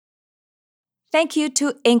Thank you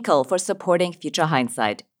to Inkle for supporting Future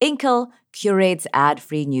Hindsight. Inkle curates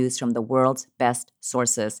ad-free news from the world's best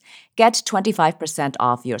sources. Get 25%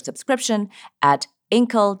 off your subscription at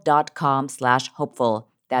inkle.com/hopeful.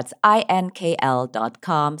 That's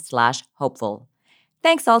inkl.com/hopeful.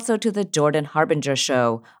 Thanks also to The Jordan Harbinger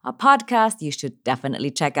Show, a podcast you should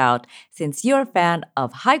definitely check out since you're a fan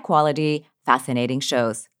of high-quality, fascinating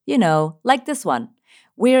shows. You know, like this one.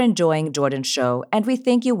 We're enjoying Jordan's show, and we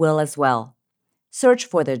think you will as well. Search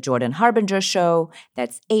for The Jordan Harbinger Show.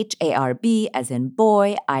 That's HARB as in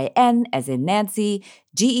boy, IN as in Nancy,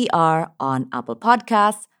 GER on Apple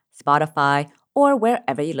Podcasts, Spotify, or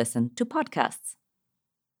wherever you listen to podcasts.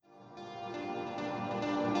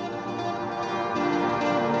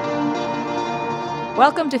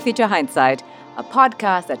 Welcome to Future Hindsight, a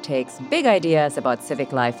podcast that takes big ideas about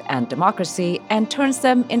civic life and democracy and turns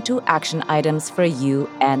them into action items for you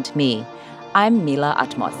and me. I'm Mila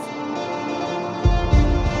Atmos.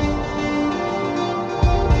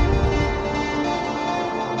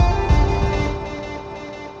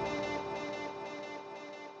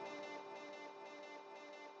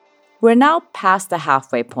 We're now past the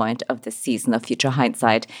halfway point of this season of Future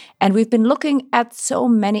Hindsight, and we've been looking at so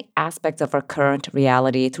many aspects of our current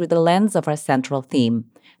reality through the lens of our central theme,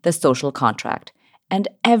 the social contract. And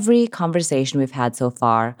every conversation we've had so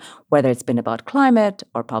far, whether it's been about climate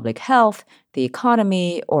or public health, the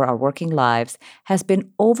economy, or our working lives, has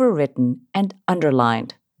been overwritten and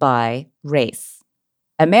underlined by race.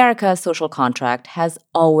 America's social contract has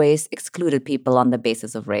always excluded people on the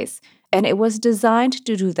basis of race, and it was designed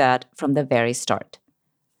to do that from the very start.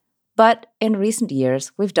 But in recent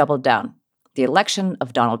years, we've doubled down. The election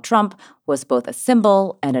of Donald Trump was both a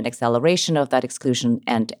symbol and an acceleration of that exclusion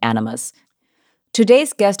and animus.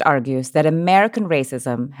 Today's guest argues that American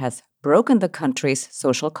racism has broken the country's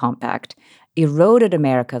social compact, eroded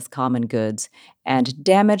America's common goods, and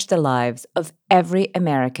damaged the lives of every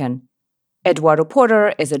American. Eduardo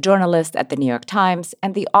Porter is a journalist at the New York Times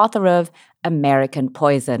and the author of American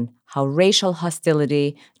Poison: How Racial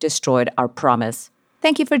Hostility Destroyed Our Promise.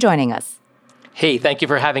 Thank you for joining us. Hey, thank you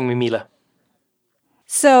for having me, Mila.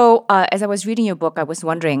 So, as I was reading your book, I was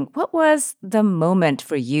wondering, what was the moment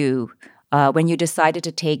for you when you decided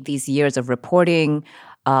to take these years of reporting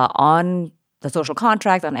on the social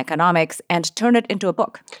contract, on economics, and turn it into a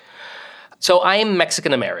book? So I am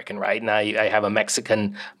Mexican-American, right? And I have a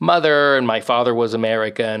Mexican mother, and my father was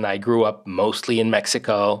American. I grew up mostly in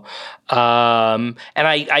Mexico. And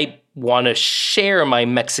I want to share my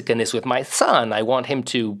Mexicanness with my son. I want him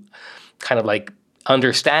to kind of like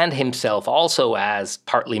understand himself also as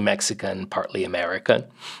partly Mexican, partly American,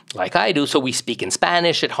 like I do. So we speak in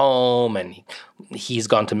Spanish at home, and he's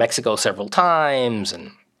gone to Mexico several times.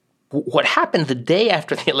 And what happened the day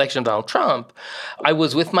after the election of Donald Trump, I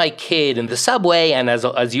was with my kid in the subway, and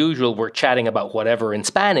as usual, we're chatting about whatever in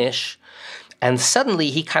Spanish. And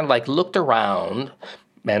suddenly he kind of like looked around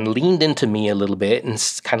and leaned into me a little bit and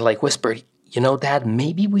kind of like whispered, "You know, Dad,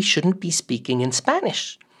 maybe we shouldn't be speaking in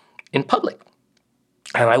Spanish in public."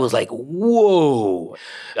 And I was like, whoa.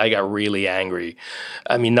 I got really angry.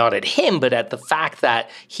 I mean, not at him, but at the fact that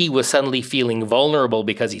he was suddenly feeling vulnerable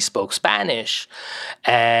because he spoke Spanish.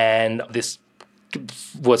 And this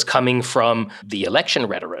was coming from the election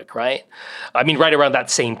rhetoric, right? I mean, right around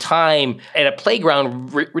that same time, at a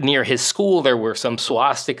playground near his school, there were some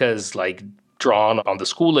swastikas like drawn on the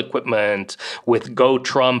school equipment with "Go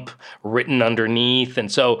Trump" written underneath.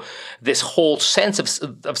 And so this whole sense of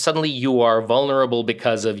suddenly you are vulnerable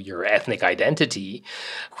because of your ethnic identity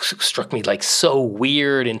struck me like so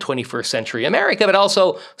weird in 21st century America, but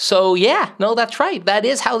also so, yeah, no, that's right. That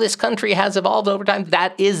is how this country has evolved over time.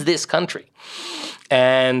 That is this country.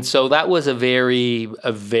 And so that was a very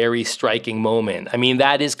striking moment. I mean,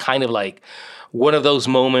 that is kind of like one of those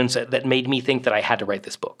moments that made me think that I had to write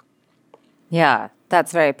this book. Yeah,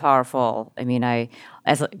 that's very powerful. I mean, I'm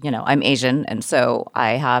Asian, and so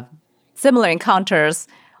I have similar encounters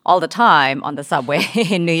all the time on the subway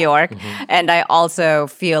in New York. Mm-hmm. And I also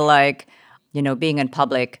feel like, being in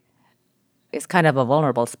public is kind of a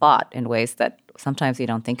vulnerable spot in ways that sometimes you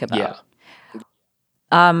don't think about.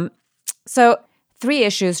 Yeah. So 3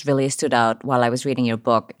 issues really stood out while I was reading your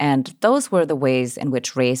book, and those were the ways in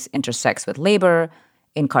which race intersects with labor,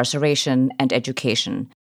 incarceration, and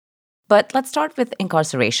education. But let's start with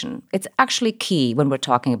incarceration. It's actually key when we're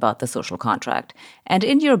talking about the social contract. And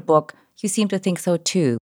in your book, you seem to think so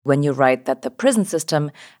too, when you write that the prison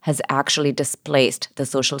system has actually displaced the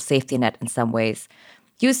social safety net in some ways.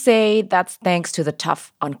 You say that's thanks to the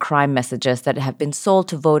tough on crime messages that have been sold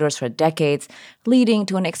to voters for decades, leading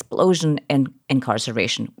to an explosion in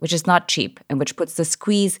incarceration, which is not cheap and which puts the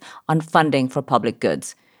squeeze on funding for public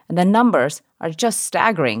goods. And the numbers are just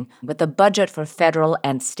staggering, with the budget for federal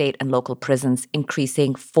and state and local prisons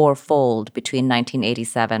increasing fourfold between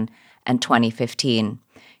 1987 and 2015.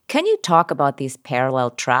 Can you talk about these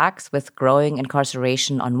parallel tracks with growing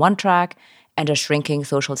incarceration on one track and a shrinking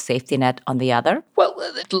social safety net on the other? Well,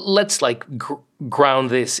 let's ground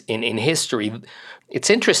this in history. It's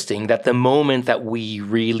interesting that the moment that we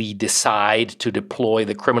really decide to deploy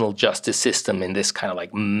the criminal justice system in this kind of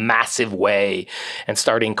like massive way and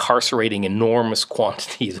start incarcerating enormous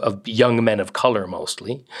quantities of young men of color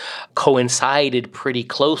mostly, coincided pretty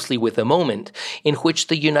closely with a moment in which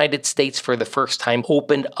the United States for the first time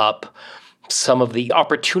opened up some of the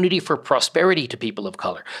opportunity for prosperity to people of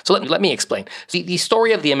color. So let me explain. The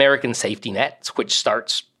story of the American safety net, which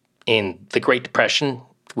starts in the Great Depression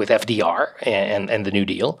with FDR and the New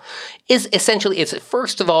Deal, is essentially,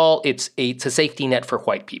 first of all, it's a safety net for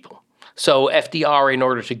white people. So FDR, in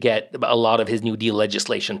order to get a lot of his New Deal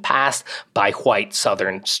legislation passed by white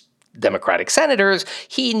Southern Democratic senators,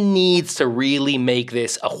 he needs to really make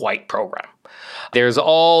this a white program. There's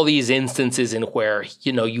all these instances in where,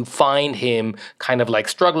 you find him kind of like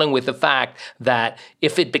struggling with the fact that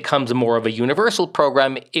if it becomes more of a universal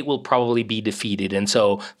program, it will probably be defeated. And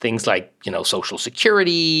so things like, Social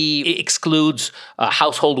Security excludes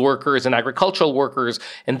household workers and agricultural workers.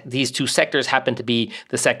 And these two sectors happen to be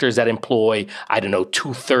the sectors that employ,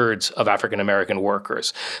 2/3 of African-American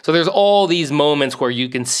workers. So there's all these moments where you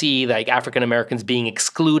can see like African-Americans being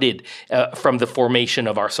excluded from the formation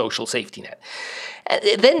of our social safety net.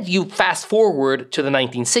 And then you fast forward to the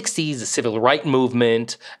 1960s, the civil rights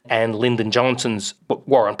movement, and Lyndon Johnson's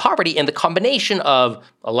war on poverty, and the combination of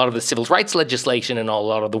a lot of the civil rights legislation and a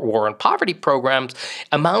lot of the war on poverty programs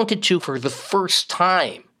amounted to, for the first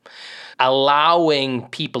time, allowing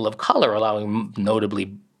people of color, allowing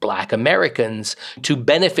notably Black Americans, to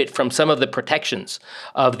benefit from some of the protections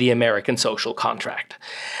of the American social contract.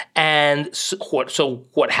 And so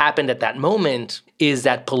what happened at that moment is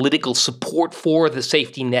that political support for the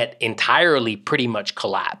safety net entirely pretty much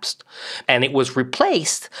collapsed. And it was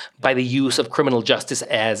replaced by the use of criminal justice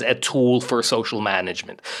as a tool for social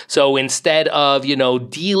management. So instead of,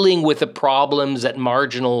 dealing with the problems that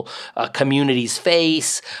marginal communities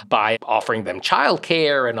face by offering them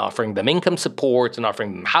childcare and offering them income supports and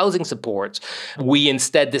offering them housing supports, we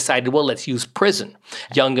instead decided, well, let's use prison.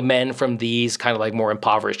 Young men from these kind of like more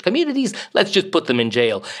impoverished communities, let's just put them in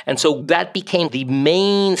jail. And so that became the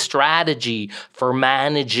main strategy for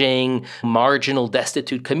managing marginal,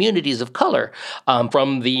 destitute communities of color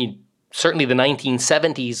from certainly the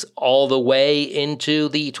 1970s all the way into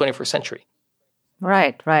the 21st century.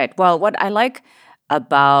 Right, right. Well, what I like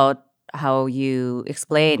about how you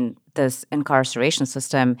explain this incarceration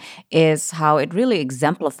system is how it really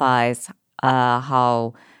exemplifies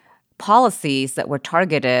how policies that were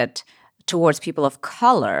targeted towards people of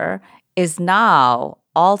color is now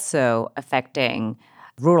also affecting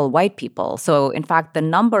rural white people. So, in fact, the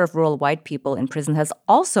number of rural white people in prison has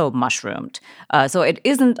also mushroomed. So it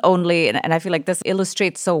isn't only, and I feel like this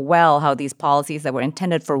illustrates so well how these policies that were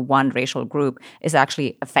intended for one racial group is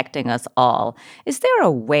actually affecting us all. Is there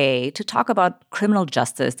a way to talk about criminal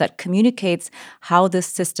justice that communicates how this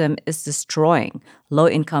system is destroying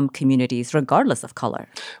low-income communities regardless of color?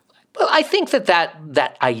 Well, I think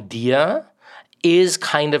that idea is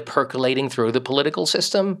kind of percolating through the political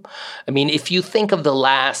system. I mean, if you think of the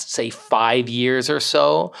last, say, 5 years or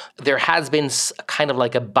so, there has been kind of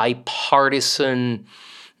like a bipartisan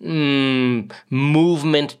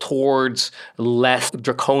movement towards less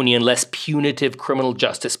draconian, less punitive criminal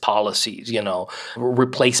justice policies,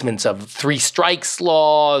 replacements of 3 strikes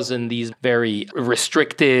laws and these very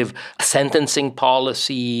restrictive sentencing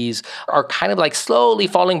policies are kind of like slowly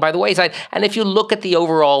falling by the wayside. And if you look at the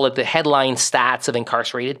headline stats of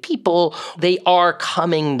incarcerated people, they are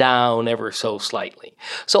coming down ever so slightly.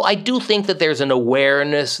 So I do think that there's an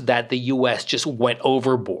awareness that the U.S. just went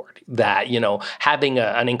overboard. That, having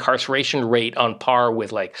an incarceration rate on par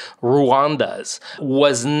with like Rwanda's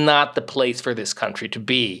was not the place for this country to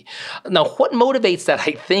be. Now, what motivates that,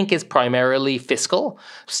 I think, is primarily fiscal.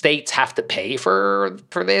 States have to pay for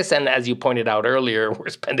this. And as you pointed out earlier, we're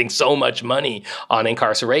spending so much money on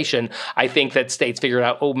incarceration. I think that states figured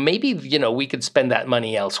out, maybe, we could spend that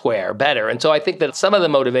money elsewhere better. And so I think that some of the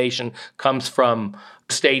motivation comes from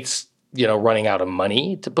states running out of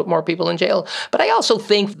money to put more people in jail. But I also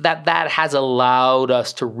think that has allowed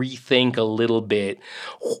us to rethink a little bit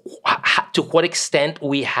to what extent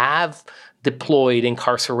we have deployed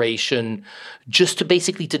incarceration just to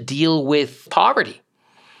basically to deal with poverty.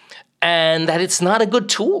 And that it's not a good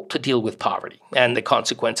tool to deal with poverty and the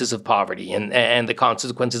consequences of poverty and the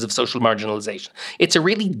consequences of social marginalization. It's a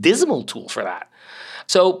really dismal tool for that.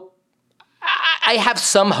 So I have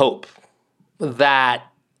some hope that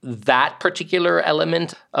that particular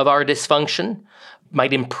element of our dysfunction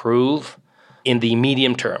might improve in the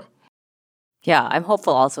medium term. Yeah, I'm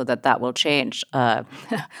hopeful also that that will change.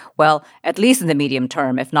 Well, at least in the medium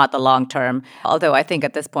term, if not the long term. Although I think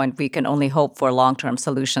at this point we can only hope for long-term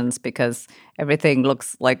solutions because everything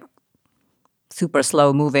looks like super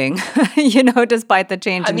slow moving, despite the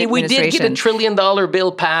change in the we did administration. get a $1 trillion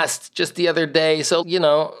bill passed just the other day. So,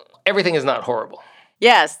 everything is not horrible.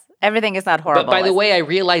 Yes, everything is not horrible. But by the way, I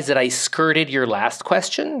realized that I skirted your last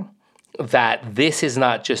question, that this is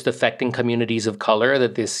not just affecting communities of color,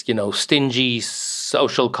 that this, stingy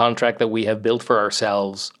social contract that we have built for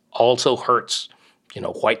ourselves also hurts,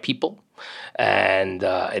 white people. And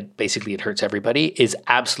it hurts everybody, is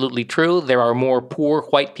absolutely true. There are more poor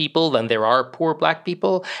white people than there are poor black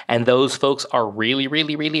people. And those folks are really,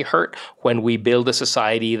 really, really hurt when we build a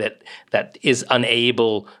society that is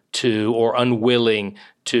unable to or unwilling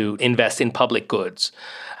to invest in public goods.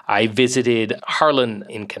 I visited Harlan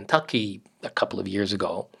in Kentucky a couple of years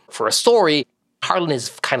ago for a story. Harlan is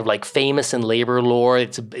kind of like famous in labor lore.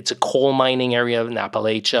 It's a coal mining area in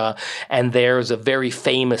Appalachia, and there's a very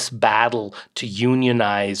famous battle to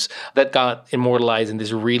unionize that got immortalized in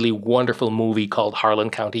this really wonderful movie called Harlan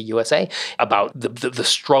County, USA, about the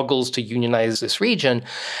struggles to unionize this region.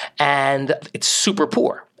 And it's super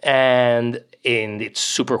poor, and it's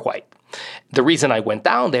super white. The reason I went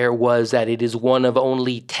down there was that it is one of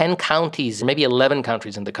only 10 counties, maybe 11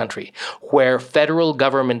 counties in the country, where federal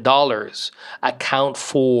government dollars account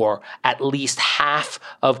for at least half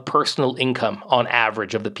of personal income on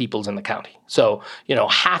average of the peoples in the county. So,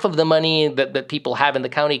 half of the money that people have in the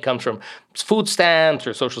county comes from food stamps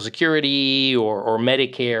or Social Security or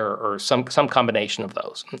Medicare or some combination of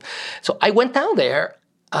those. So I went down there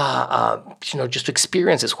just to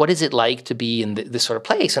experience this. What is it like to be in this sort of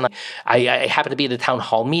place? And I happened to be at a town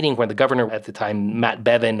hall meeting where the governor at the time, Matt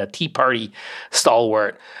Bevin, a Tea Party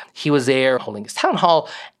stalwart, he was there holding his town hall.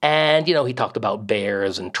 And, he talked about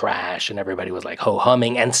bears and trash, and everybody was like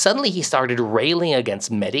ho-humming. And suddenly he started railing against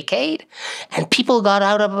Medicaid, and people got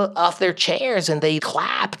off their chairs and they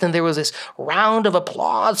clapped, and there was this round of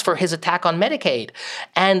applause for his attack on Medicaid.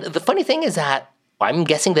 And the funny thing is that I'm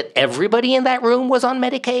guessing that everybody in that room was on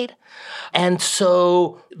Medicaid. And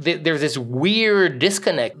so there's this weird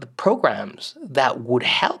disconnect. The programs that would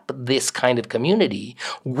help this kind of community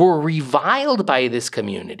were reviled by this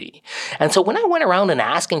community. And so when I went around and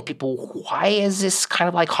asking people, why is this kind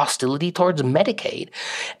of like hostility towards Medicaid?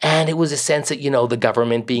 And it was a sense that, the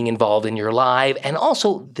government being involved in your life. And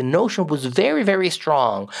also the notion was very, very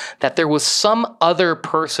strong that there was some other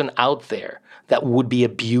person out there that would be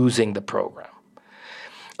abusing the program.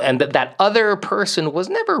 And that other person was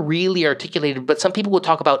never really articulated, but some people would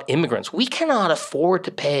talk about immigrants. We cannot afford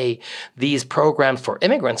to pay these programs for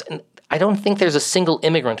immigrants. And I don't think there's a single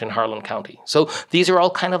immigrant in Harlan County. So these are all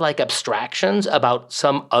kind of like abstractions about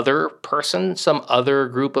some other person, some other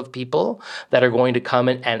group of people that are going to come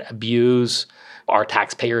in and abuse our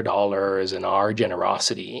taxpayer dollars and our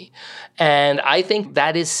generosity. And I think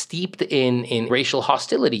that is steeped in racial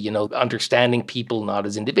hostility, understanding people not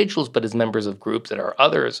as individuals, but as members of groups that are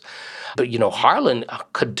others. But, Harlan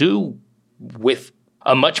could do with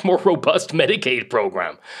a much more robust Medicaid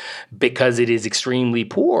program because it is extremely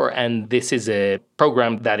poor, and this is a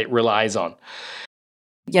program that it relies on.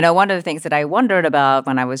 One of the things that I wondered about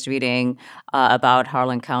when I was reading about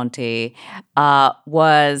Harlan County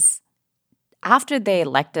was after they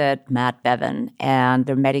elected Matt Bevin and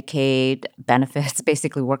their Medicaid benefits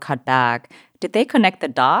basically were cut back, did they connect the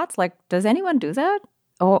dots? Like, does anyone do that?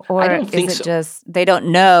 Or I don't think is it so. Just they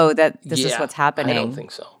don't know that this is what's happening? I don't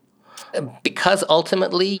think so. Because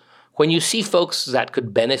ultimately, when you see folks that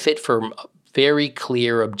could benefit from very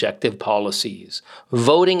clear, objective policies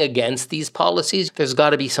voting against these policies, there's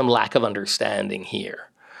got to be some lack of understanding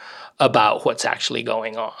here about what's actually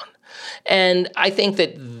going on. And I think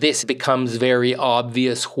that this becomes very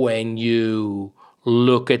obvious when you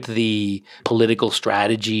look at the political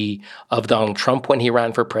strategy of Donald Trump when he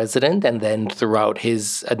ran for president and then throughout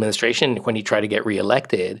his administration when he tried to get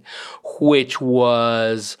reelected, which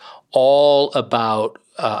was all about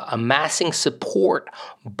amassing support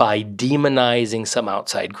by demonizing some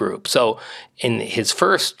outside group. So in his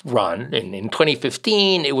first run, in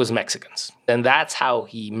 2015, it was Mexicans. And that's how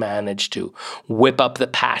he managed to whip up the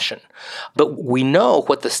passion. But we know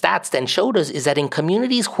what the stats then showed us is that in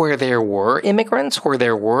communities where there were immigrants, where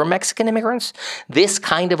there were Mexican immigrants, this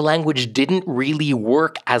kind of language didn't really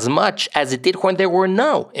work as much as it did when there were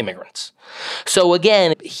no immigrants. So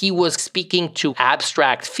again, he was speaking to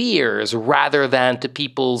abstract fears rather than to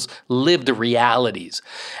people's lived realities.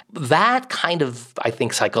 That kind of, I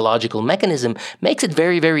think, psychological mechanism makes it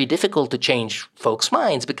very, very difficult to change folks'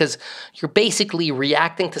 minds because you're basically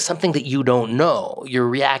reacting to something that you don't know. You're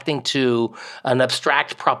reacting to an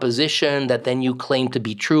abstract proposition that then you claim to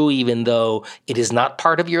be true even though it is not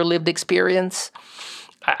part of your lived experience.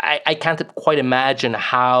 I can't quite imagine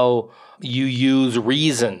how you use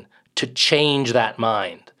reason to change that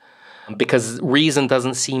mind, because reason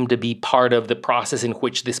doesn't seem to be part of the process in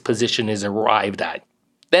which this position is arrived at.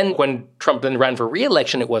 Then when Trump then ran for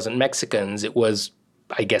re-election, it wasn't Mexicans. It was,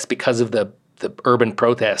 I guess, because of the urban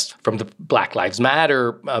protest from the Black Lives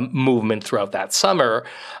Matter movement throughout that summer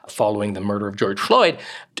following the murder of George Floyd,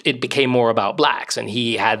 it became more about blacks. And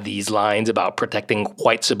he had these lines about protecting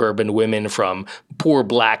white suburban women from poor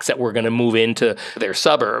blacks that were going to move into their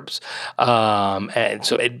suburbs. And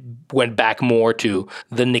so it went back more to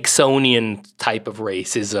the Nixonian type of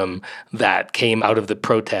racism that came out of the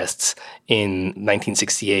protests in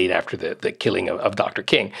 1968 after the killing of Dr.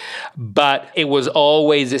 King. But it was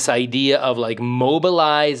always this idea of like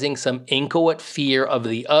mobilizing some inchoate fear of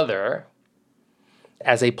the other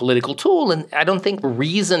as a political tool. And I don't think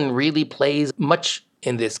reason really plays much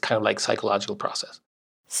in this kind of like psychological process.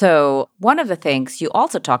 So one of the things you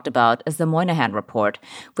also talked about is the Moynihan Report,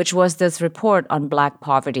 which was this report on Black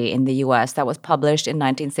poverty in the U.S. that was published in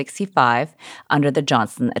 1965 under the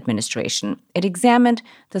Johnson administration. It examined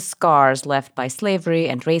the scars left by slavery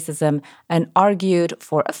and racism and argued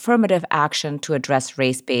for affirmative action to address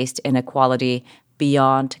race-based inequality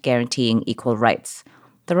beyond guaranteeing equal rights.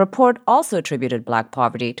 The report also attributed Black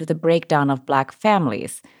poverty to the breakdown of Black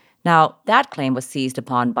families. Now, that claim was seized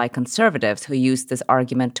upon by conservatives who used this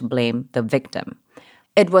argument to blame the victim.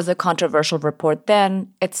 It was a controversial report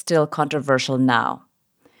then. It's still controversial now.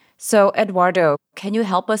 So, Eduardo, can you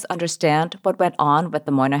help us understand what went on with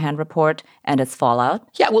the Moynihan Report and its fallout?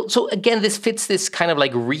 Yeah, well, so again, this fits this kind of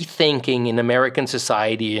like rethinking in American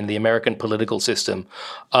society and the American political system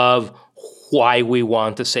of why we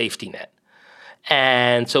want a safety net.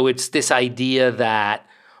 And so it's this idea that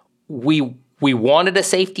we wanted a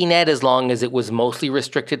safety net as long as it was mostly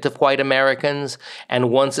restricted to white Americans. And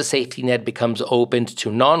once the safety net becomes opened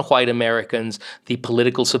to non-white Americans, the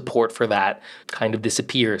political support for that kind of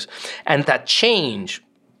disappears. And that change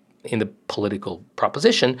in the political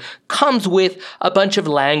proposition comes with a bunch of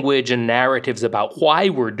language and narratives about why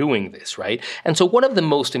we're doing this, right? And so one of the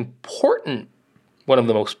most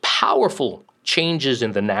powerful changes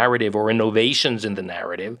in the narrative or innovations in the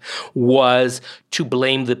narrative was to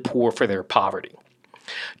blame the poor for their poverty,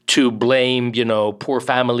 to blame, poor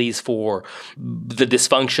families for the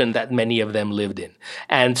dysfunction that many of them lived in.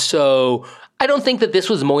 And so I don't think that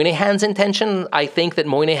this was Moynihan's intention. I think that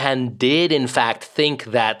Moynihan did, in fact, think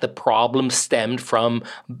that the problem stemmed from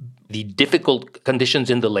the difficult conditions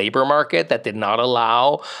in the labor market that did not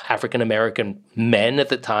allow African-American men at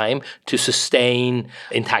the time to sustain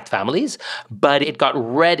intact families. But it got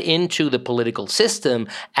read into the political system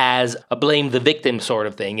as a blame the victim sort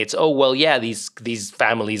of thing. It's, these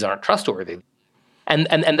families aren't trustworthy.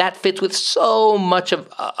 And that fits with so much of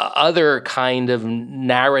other kind of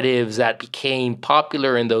narratives that became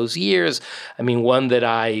popular in those years. I mean, one that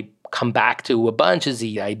I come back to a bunch is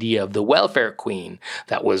the idea of the welfare queen.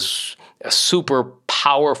 That was a super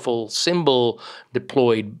powerful symbol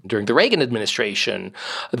deployed during the Reagan administration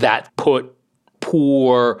that put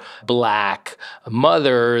poor Black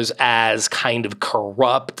mothers as kind of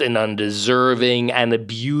corrupt and undeserving and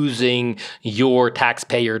abusing your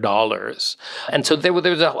taxpayer dollars. And so there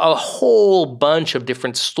was a whole bunch of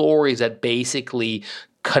different stories that basically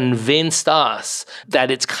convinced us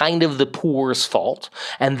that it's kind of the poor's fault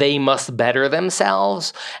and they must better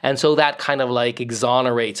themselves. And so that kind of like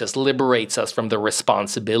exonerates us, liberates us from the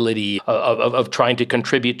responsibility of trying to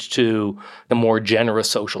contribute to the more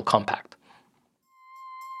generous social compact.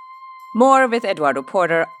 More with Eduardo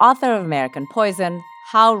Porter, author of American Poison,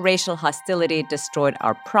 How Racial Hostility Destroyed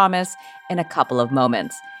Our Promise, in a couple of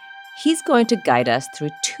moments. He's going to guide us through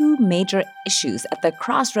two major issues at the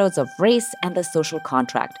crossroads of race and the social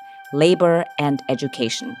contract, labor and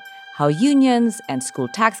education, how unions and school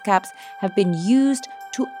tax caps have been used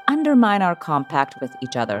to undermine our compact with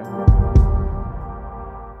each other.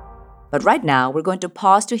 But right now, we're going to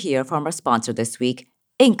pause to hear from our sponsor this week,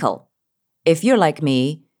 Inkle. If you're like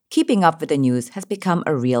me, keeping up with the news has become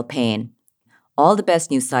a real pain. All the best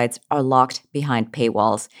news sites are locked behind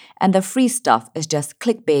paywalls, and the free stuff is just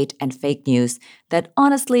clickbait and fake news that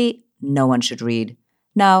honestly no one should read.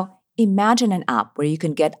 Now, imagine an app where you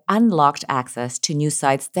can get unlocked access to news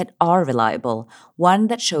sites that are reliable, one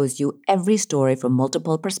that shows you every story from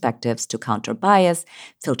multiple perspectives to counter bias,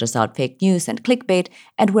 filters out fake news and clickbait,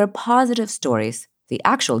 and where positive stories, the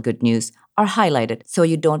actual good news, are highlighted so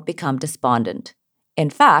you don't become despondent. In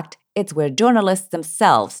fact, it's where journalists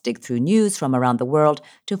themselves dig through news from around the world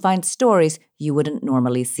to find stories you wouldn't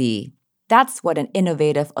normally see. That's what an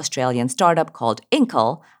innovative Australian startup called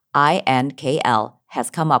Inkl, INKL, has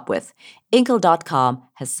come up with. Inkl.com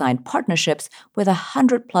has signed partnerships with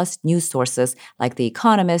 100 plus news sources like The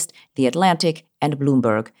Economist, The Atlantic, and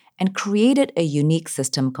Bloomberg, and created a unique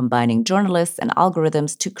system combining journalists and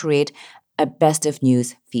algorithms to create a best of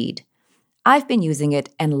news feed. I've been using it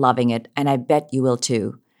and loving it, and I bet you will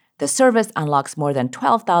too. The service unlocks more than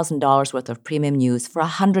 $12,000 worth of premium news for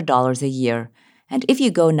 $100 a year. And if you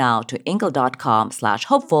go now to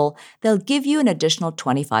inkl.com/hopeful, they'll give you an additional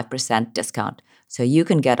 25% discount. So you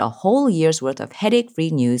can get a whole year's worth of headache-free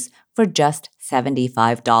news for just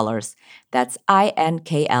 $75. That's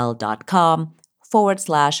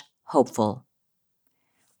inkl.com/hopeful.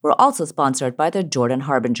 We're also sponsored by the Jordan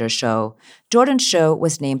Harbinger Show. Jordan's show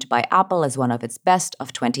was named by Apple as one of its best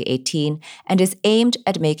of 2018 and is aimed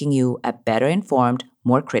at making you a better informed,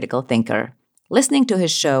 more critical thinker. Listening to his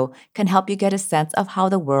show can help you get a sense of how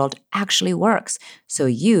the world actually works, so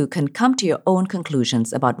you can come to your own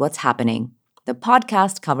conclusions about what's happening. The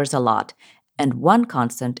podcast covers a lot, and one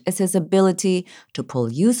constant is his ability to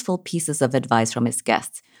pull useful pieces of advice from his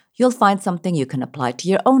guests. You'll find something you can apply to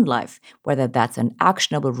your own life, whether that's an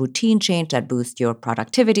actionable routine change that boosts your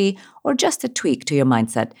productivity or just a tweak to your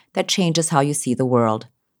mindset that changes how you see the world.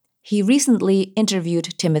 He recently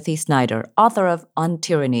interviewed Timothy Snyder, author of On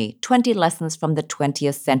Tyranny, 20 Lessons from the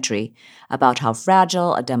 20th Century, about how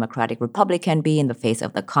fragile a democratic republic can be in the face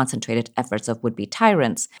of the concentrated efforts of would-be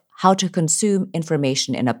tyrants, how to consume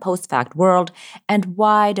information in a post-fact world, and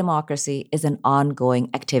why democracy is an ongoing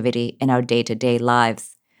activity in our day-to-day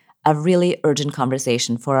lives. A really urgent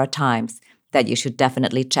conversation for our times that you should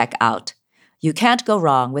definitely check out. You can't go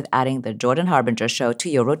wrong with adding the Jordan Harbinger Show to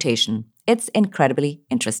your rotation. It's incredibly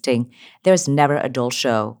interesting. There's never a dull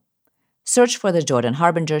show. Search for the Jordan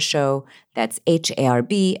Harbinger Show, that's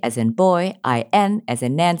HARB as in boy, IN as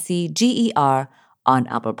in Nancy, GER, on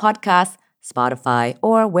Apple Podcasts, Spotify,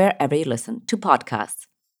 or wherever you listen to podcasts.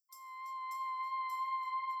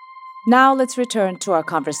 Now let's return to our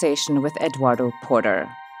conversation with Eduardo Porter.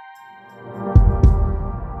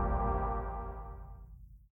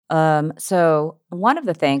 So one of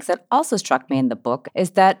the things that also struck me in the book is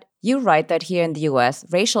that you write that here in the US,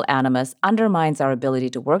 racial animus undermines our ability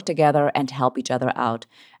to work together and help each other out,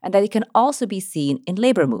 and that it can also be seen in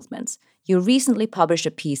labor movements. You recently published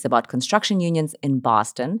a piece about construction unions in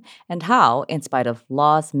Boston and how, in spite of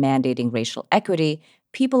laws mandating racial equity,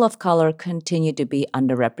 people of color continue to be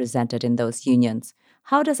underrepresented in those unions.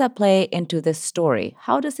 How does that play into this story?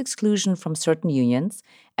 How does exclusion from certain unions,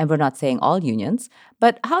 and we're not saying all unions,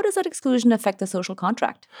 but how does that exclusion affect the social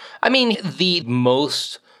contract? I mean, the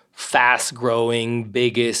most fast-growing,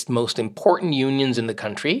 biggest, most important unions in the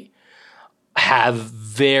country have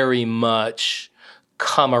very much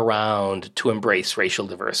come around to embrace racial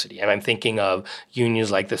diversity. And I'm thinking of unions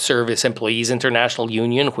like the Service Employees International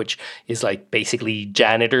Union, which is like basically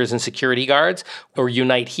janitors and security guards, or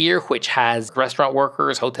Unite Here, which has restaurant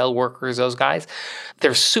workers, hotel workers, those guys.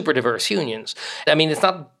 They're super diverse unions. I mean, it's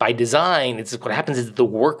not by design. It's what happens is the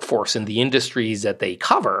workforce and the industries that they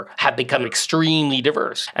cover have become extremely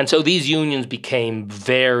diverse. And so these unions became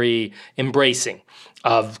very embracing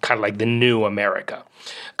of kind of like the new America.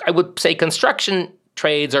 I would say construction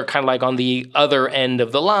trades are kind of like on the other end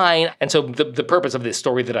of the line. And so the purpose of this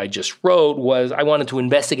story that I just wrote was I wanted to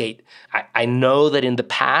investigate. I know that in the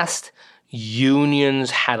past, unions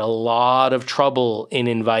had a lot of trouble in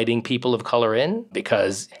inviting people of color in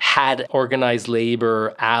because had organized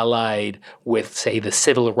labor allied with, say, the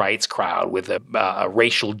civil rights crowd, with a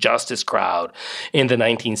racial justice crowd in the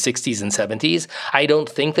 1960s and 70s, I don't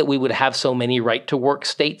think that we would have so many right-to-work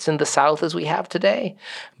states in the South as we have today.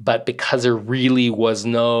 But because there really was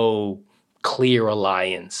no clear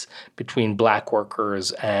alliance between black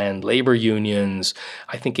workers and labor unions,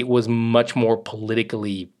 I think it was much more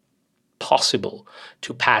politically possible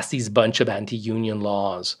to pass these bunch of anti-union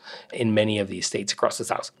laws in many of these states across the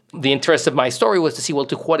South. The interest of my story was to see, well,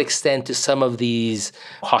 to what extent do some of these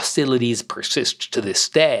hostilities persist to this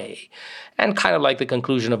day? And kind of like the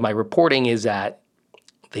conclusion of my reporting is that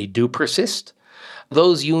they do persist.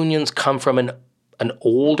 Those unions come from an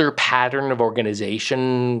older pattern of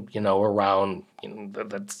organization, around,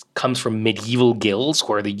 that comes from medieval guilds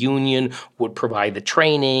where the union would provide the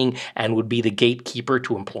training and would be the gatekeeper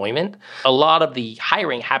to employment. A lot of the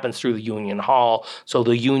hiring happens through the union hall, so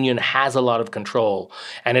the union has a lot of control.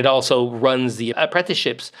 And it also runs the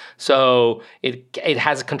apprenticeships, so it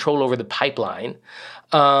has control over the pipeline.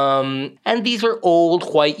 And these are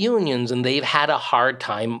old white unions, and they've had a hard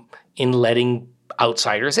time in letting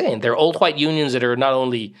outsiders in. They're old white unions that are not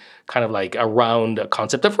only kind of like around a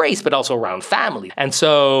concept of race, but also around family. And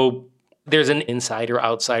so there's an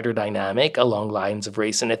insider-outsider dynamic along lines of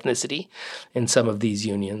race and ethnicity in some of these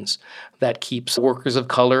unions that keeps workers of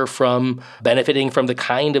color from benefiting from the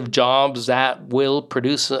kind of jobs that will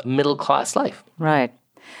produce a middle-class life. Right.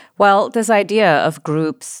 Well, this idea of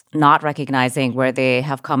groups not recognizing where they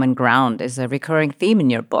have common ground is a recurring theme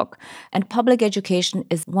in your book. And public education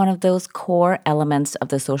is one of those core elements of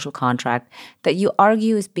the social contract that you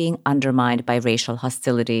argue is being undermined by racial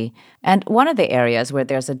hostility. And one of the areas where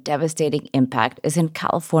there's a devastating impact is in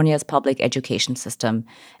California's public education system.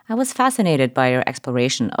 I was fascinated by your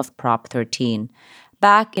exploration of Prop 13.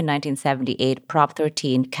 Back in 1978, Prop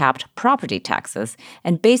 13 capped property taxes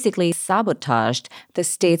and basically sabotaged the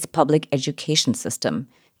state's public education system.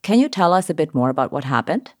 Can you tell us a bit more about what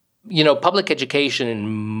happened? Public education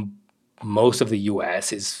in most of the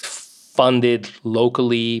U.S. is funded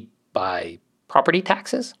locally by property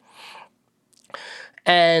taxes.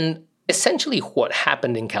 And essentially what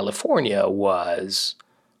happened in California was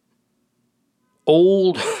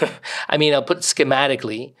I'll put it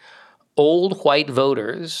schematically, old white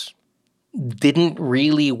voters didn't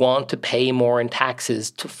really want to pay more in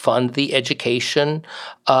taxes to fund the education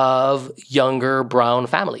of younger brown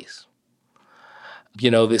families.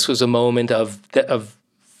 This was a moment of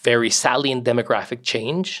very salient demographic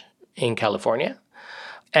change in California.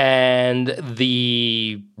 And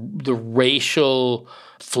the racial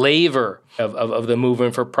flavor of the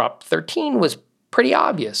movement for Prop 13 was pretty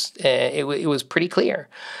obvious. It was pretty clear.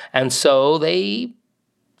 And so they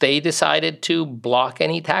decided to block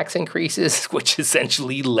any tax increases, which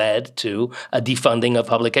essentially led to a defunding of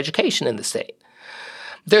public education in the state.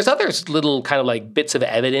 There's other little kind of like bits of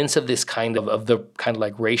evidence of this kind of the kind of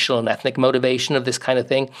like racial and ethnic motivation of this kind of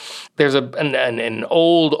thing. There's an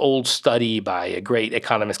old study by a great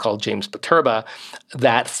economist called James Paterba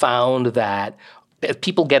that found that as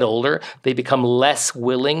people get older, they become less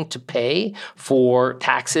willing to pay for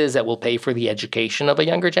taxes that will pay for the education of a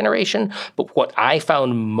younger generation. But what I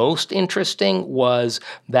found most interesting was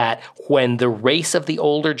that when the race of the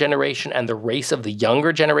older generation and the race of the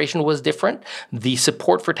younger generation was different, the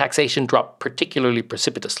support for taxation dropped particularly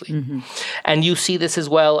precipitously. Mm-hmm. And you see this as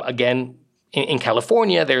well, again, in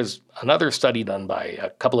California. There's another study done by a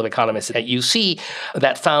couple of economists at UC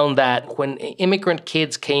that found that when immigrant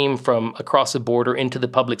kids came from across the border into the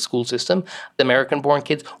public school system, the American-born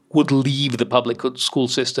kids would leave the public school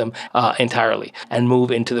system entirely and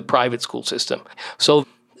move into the private school system. So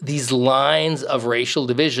these lines of racial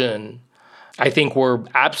division, I think, were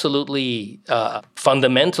absolutely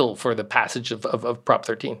fundamental for the passage of Prop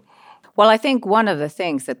 13. Well, I think one of the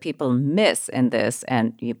things that people miss in this,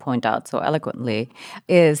 and you point out so eloquently,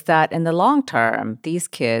 is that in the long term, these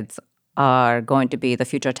kids are going to be the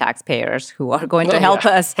future taxpayers who are going to help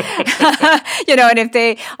us. And if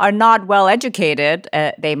they are not well educated,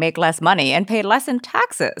 they make less money and pay less in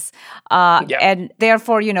taxes. And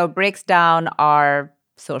therefore, breaks down our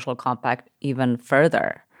social compact even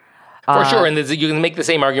further. For sure. And you can make the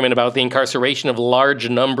same argument about the incarceration of large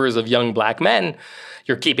numbers of young black men.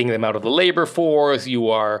 You're keeping them out of the labor force. You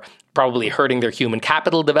are probably hurting their human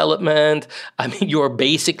capital development. You are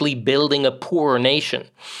basically building a poorer nation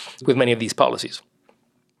with many of these policies.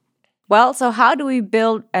 Well, so how do we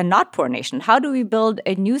build a not poor nation? How do we build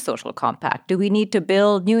a new social compact? Do we need to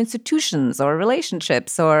build new institutions or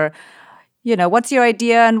relationships? Or, what's your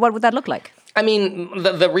idea and what would that look like?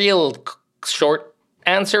 The real short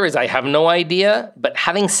answer is I have no idea. But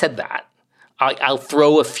having said that, I'll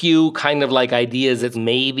throw a few kind of like ideas that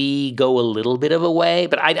maybe go a little bit of a way,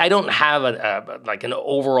 but I don't have an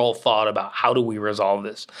overall thought about how do we resolve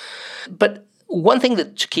this. But one thing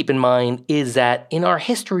to keep in mind is that in our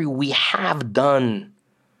history, we have done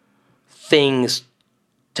things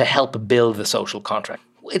to help build the social contract.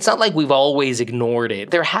 It's not like we've always ignored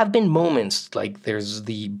it. There have been moments, like there's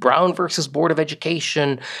the Brown versus Board of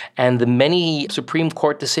Education and the many Supreme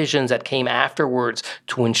Court decisions that came afterwards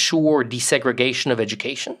to ensure desegregation of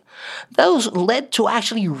education. Those led to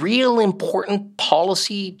actually real important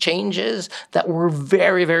policy changes that were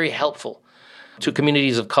very, very helpful to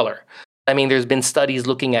communities of color. I mean, there's been studies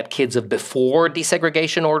looking at kids of before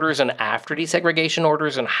desegregation orders and after desegregation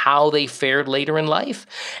orders and how they fared later in life.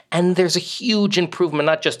 And there's a huge improvement,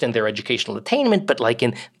 not just in their educational attainment, but like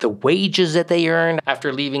in the wages that they earn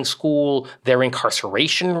after leaving school. Their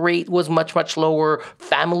incarceration rate was much, much lower.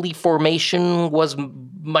 Family formation was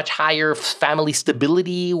much higher. Family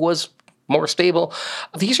stability was more stable.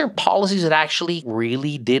 These are policies that actually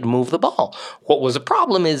really did move the ball. What was a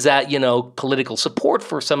problem is that, political support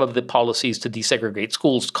for some of the policies to desegregate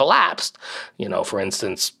schools collapsed. For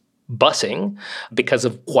instance, busing, because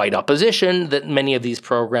of white opposition, that many of these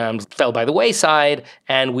programs fell by the wayside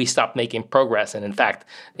and we stopped making progress. And in fact,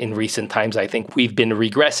 in recent times, I think we've been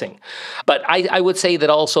regressing. But I would say that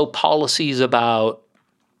also policies about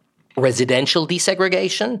residential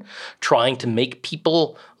desegregation, trying to make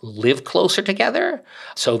people live closer together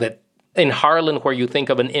so that in Harlan, where you think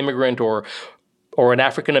of an immigrant or an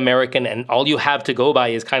African American and all you have to go by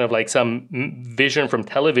is kind of like some vision from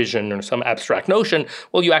television or some abstract notion,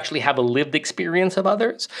 well, you actually have a lived experience of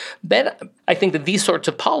others. Then I think that these sorts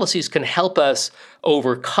of policies can help us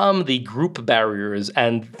overcome the group barriers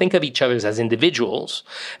and think of each other as individuals.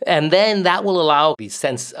 And then that will allow the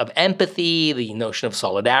sense of empathy, the notion of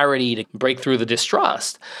solidarity to break through the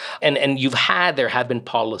distrust. And there have been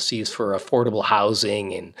policies for affordable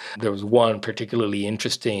housing. And there was one particularly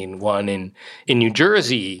interesting one in New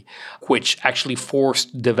Jersey, which actually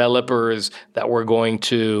forced developers that were going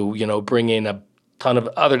to, bring in a ton of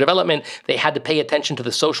other development, they had to pay attention to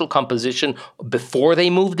the social composition before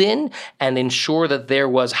they moved in and ensure that there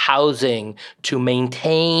was housing to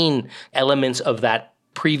maintain elements of that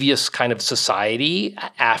previous kind of society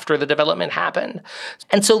after the development happened.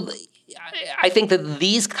 And so I think that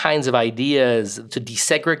these kinds of ideas to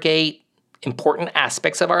desegregate important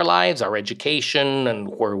aspects of our lives, our education and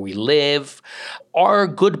where we live, are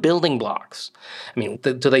good building blocks. I mean,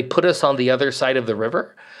 do they put us on the other side of the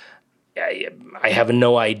river? I have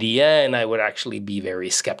no idea, and I would actually be very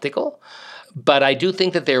skeptical. But I do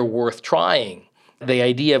think that they're worth trying. The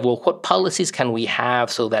idea of, what policies can we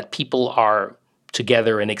have so that people are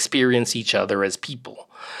together and experience each other as people?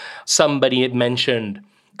 Somebody had mentioned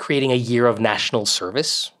creating a year of national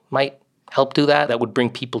service might help do that. That would bring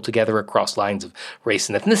people together across lines of race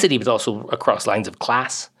and ethnicity, but also across lines of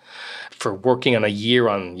class. For working on a year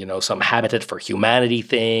on, some Habitat for Humanity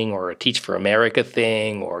thing or a Teach for America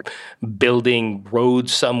thing or building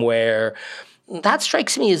roads somewhere. That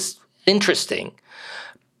strikes me as interesting.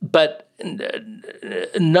 But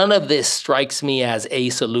none of this strikes me as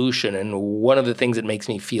a solution. And one of the things that makes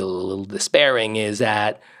me feel a little despairing is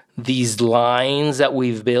that these lines that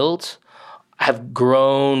we've built have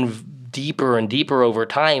grown deeper and deeper over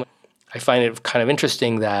time. I find it kind of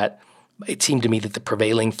interesting that it seemed to me that the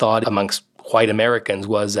prevailing thought amongst white Americans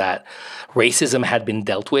was that racism had been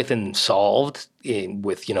dealt with and solved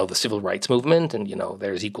with, the civil rights movement and,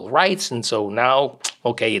 there's equal rights. And so now,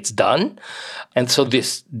 okay, it's done. And so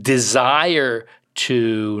this desire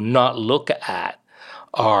to not look at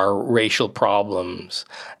our racial problems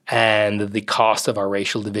and the cost of our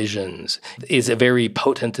racial divisions is a very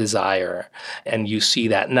potent desire. And you see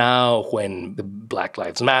that now when the Black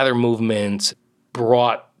Lives Matter movement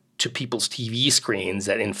brought to people's TV screens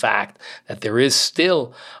that, in fact, that there is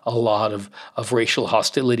still a lot of racial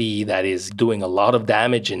hostility that is doing a lot of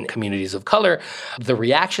damage in communities of color. The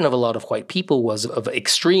reaction of a lot of white people was of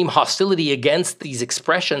extreme hostility against these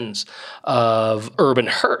expressions of urban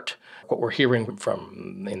hurt. What we're hearing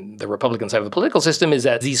from in the Republican side of the political system is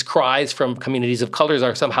that these cries from communities of colors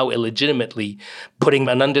are somehow illegitimately putting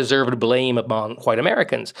an undeserved blame upon white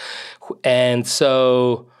Americans. And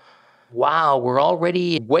so, wow, we're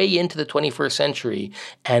already way into the 21st century,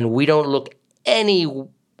 and we don't look any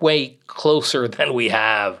way closer than we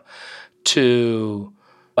have to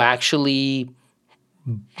actually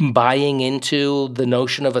buying into the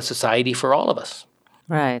notion of a society for all of us.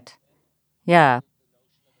 Right. Yeah.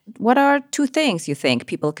 What are two things you think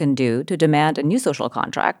people can do to demand a new social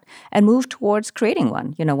contract and move towards creating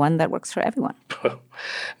one, one that works for everyone?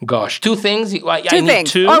 Gosh, two things? Two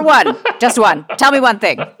things, or one, just one. Tell me one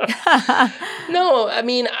thing. No, I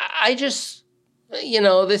mean, I just,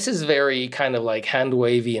 this is very kind of like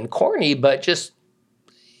hand-wavy and corny, but just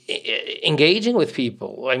engaging with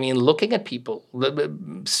people. I mean, looking at people.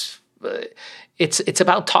 It's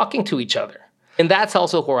about talking to each other. And that's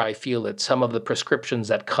also where I feel that some of the prescriptions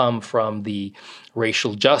that come from the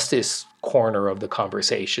racial justice corner of the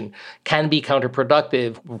conversation can be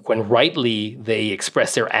counterproductive when rightly they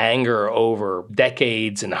express their anger over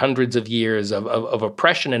decades and hundreds of years of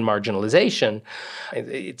oppression and marginalization.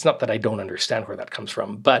 It's not that I don't understand where that comes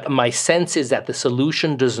from, but my sense is that the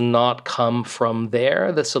solution does not come from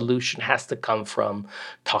there. The solution has to come from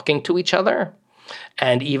talking to each other.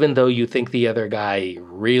 And even though you think the other guy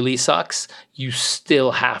really sucks, you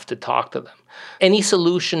still have to talk to them. Any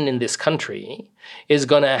solution in this country is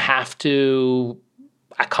going to have to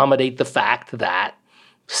accommodate the fact that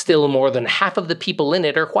still more than half of the people in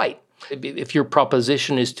it are white. If your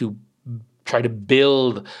proposition is to try to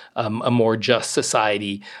build a more just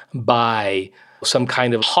society by some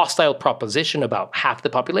kind of hostile proposition about half the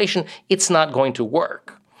population, it's not going to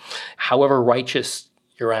work. However righteous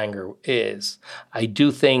your anger is, I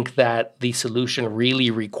do think that the solution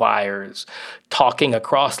really requires talking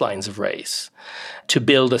across lines of race to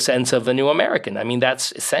build a sense of a new American. I mean,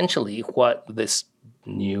 that's essentially what this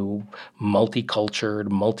new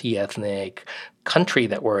multicultural, multi-ethnic country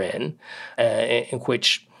that we're in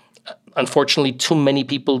which unfortunately too many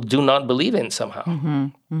people do not believe in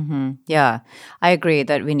somehow. Yeah, I agree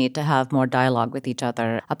that we need to have more dialogue with each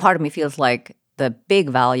other. A part of me feels like the big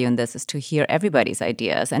value in this is to hear everybody's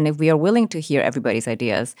ideas. And if we are willing to hear everybody's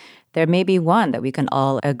ideas, there may be one that we can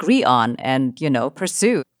all agree on and,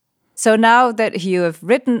 pursue. So now that you have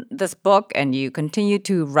written this book and you continue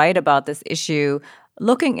to write about this issue,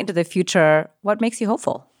 looking into the future, what makes you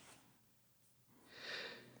hopeful?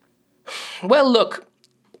 Well, look,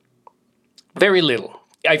 very little.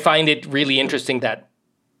 I find it really interesting that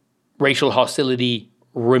racial hostility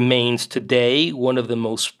remains today one of the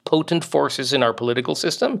most potent forces in our political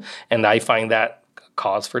system, and I find that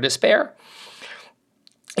cause for despair.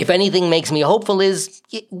 If anything makes me hopeful is,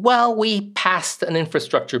 we passed an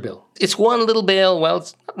infrastructure bill. It's one little bill. Well,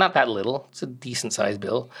 it's not that little. It's a decent-sized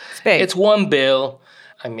bill. It's big. It's one bill.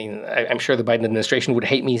 I mean, I'm sure the Biden administration would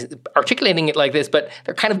hate me articulating it like this, but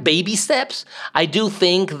they're kind of baby steps. I do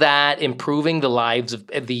think that improving the lives of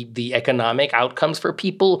the economic outcomes for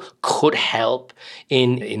people could help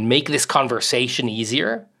in make this conversation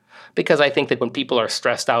easier. Because I think that when people are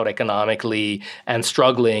stressed out economically and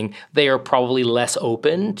struggling, they are probably less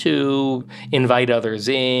open to invite others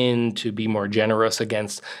in, to be more generous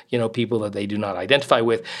against, people that they do not identify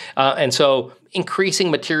with. And so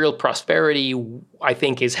increasing material prosperity, I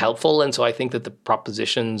think, is helpful. And so I think that the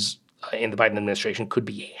propositions in the Biden administration could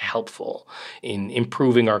be helpful in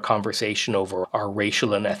improving our conversation over our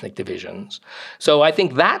racial and ethnic divisions. So I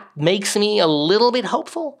think that makes me a little bit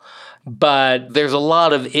hopeful. But there's a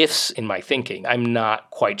lot of ifs in my thinking. I'm not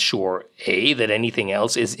quite sure, A, that anything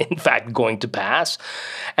else is in fact going to pass,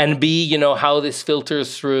 and B, how this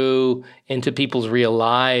filters through into people's real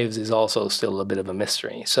lives is also still a bit of a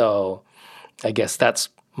mystery. So I guess that's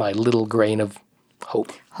my little grain of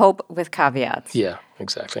hope. Hope with caveats. Yeah,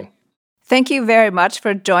 exactly. Thank you very much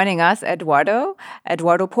for joining us, Eduardo.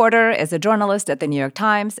 Eduardo Porter is a journalist at the New York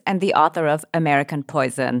Times and the author of American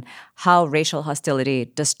Poison: How Racial Hostility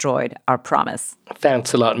Destroyed Our Promise.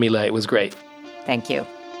 Thanks a lot, Mila. It was great. Thank you.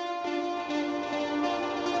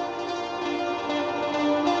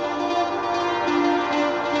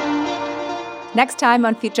 Next time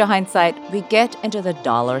on Future Hindsight, we get into the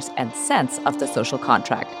dollars and cents of the social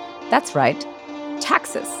contract. That's right,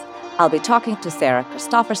 taxes. I'll be talking to Sarah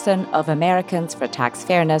Christofferson of Americans for Tax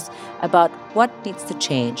Fairness about what needs to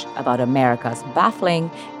change about America's baffling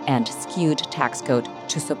and skewed tax code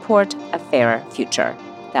to support a fairer future.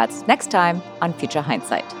 That's next time on Future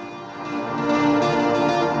Hindsight.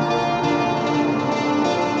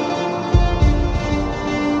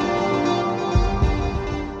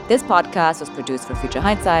 This podcast was produced for Future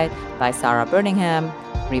Hindsight by Sarah Birmingham,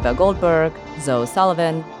 Reva Goldberg, Zoe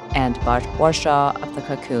Sullivan, and Bart Warshaw of the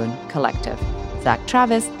Cocoon Collective. Zach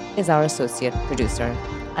Travis is our associate producer.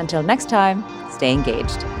 Until next time, stay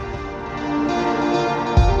engaged.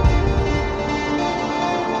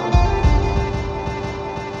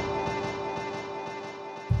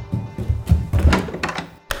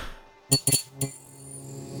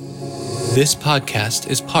 This podcast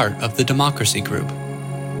is part of the Democracy Group,